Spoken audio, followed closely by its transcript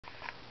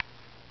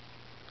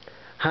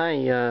Hi,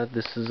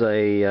 this is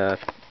a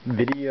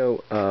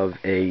video of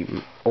a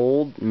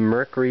old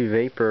Murcury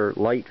vapor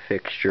light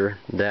fixture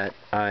that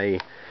I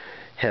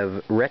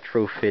have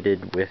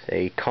retrofitted with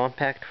a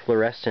compact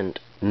fluorescent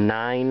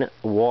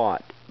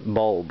 9-watt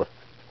bulb.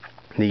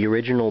 The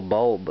original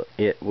bulb,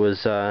 it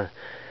was, I'm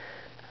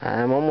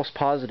almost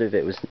positive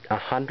it was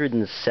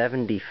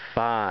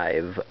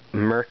 175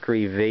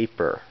 Murcury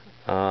vapor.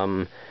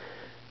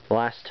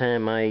 Last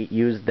time I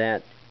used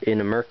that in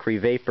a Murcury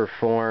vapor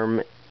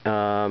form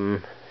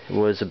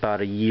was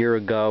about a year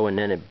ago, and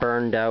then it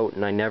burned out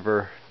and I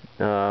never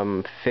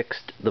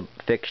fixed the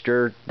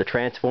fixture. The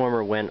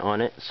transformer went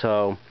on it,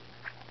 so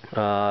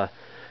at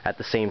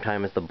the same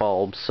time as the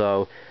bulb,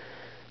 so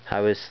I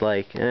was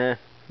like,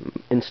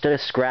 instead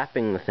of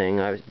scrapping the thing,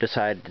 I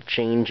decided to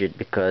change it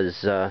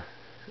because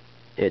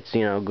it's,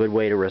 you know, a good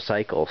way to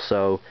recycle.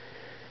 So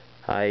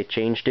I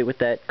changed it with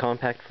that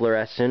compact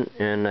fluorescent,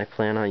 and I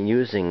plan on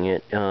using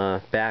it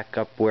back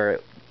up where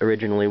it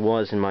originally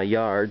was in my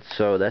yard,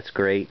 so that's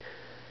great.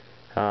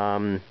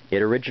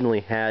 It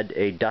originally had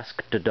a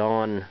dusk to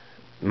dawn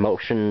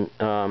motion,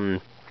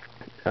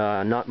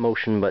 not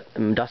motion, but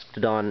dusk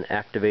to dawn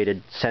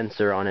activated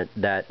sensor on it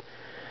that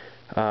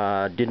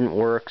didn't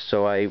work,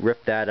 so I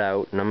ripped that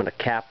out, and I'm going to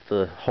cap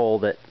the hole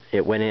that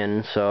it went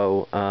in,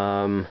 so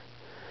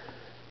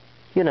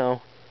you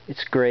know,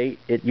 it's great.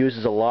 It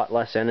uses a lot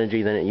less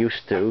energy than it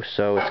used to,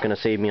 so it's going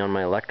to save me on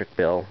my electric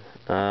bill.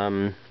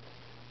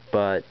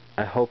 But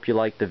I hope you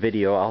like the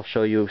video. I'll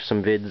show you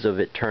some vids of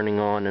it turning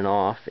on and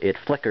off. It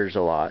flickers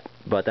a lot,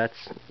 but I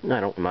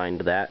don't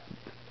mind that.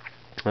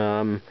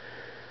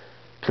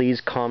 Please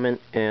comment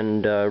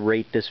and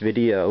rate this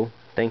video.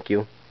 Thank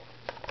you.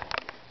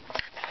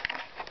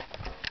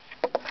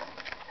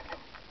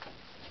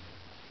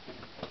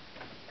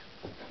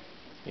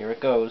 Here it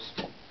goes.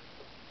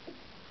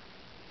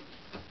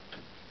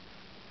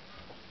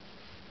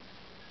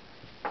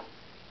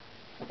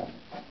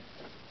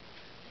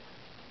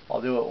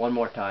 I'll do it one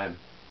more time,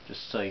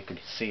 just so you can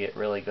see it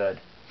really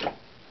good.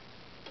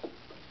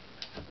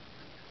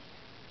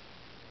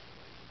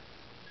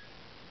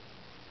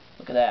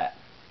 Look at that.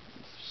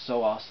 It's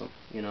so awesome,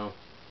 you know.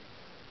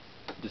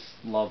 Just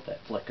love that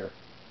flicker.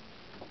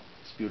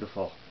 It's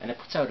beautiful. And it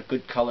puts out a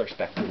good color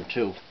spectrum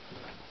too.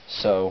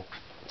 So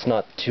it's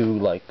not too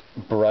like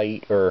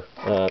bright, or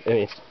I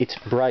mean, it's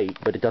bright,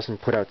 but it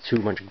doesn't put out too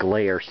much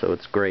glare, so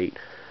it's great.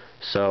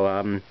 So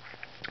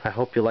I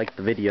hope you liked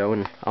the video,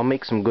 and I'll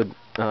make some good,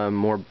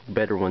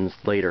 better ones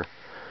later.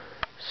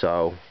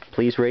 So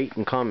please rate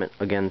and comment.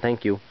 Again,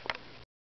 thank you.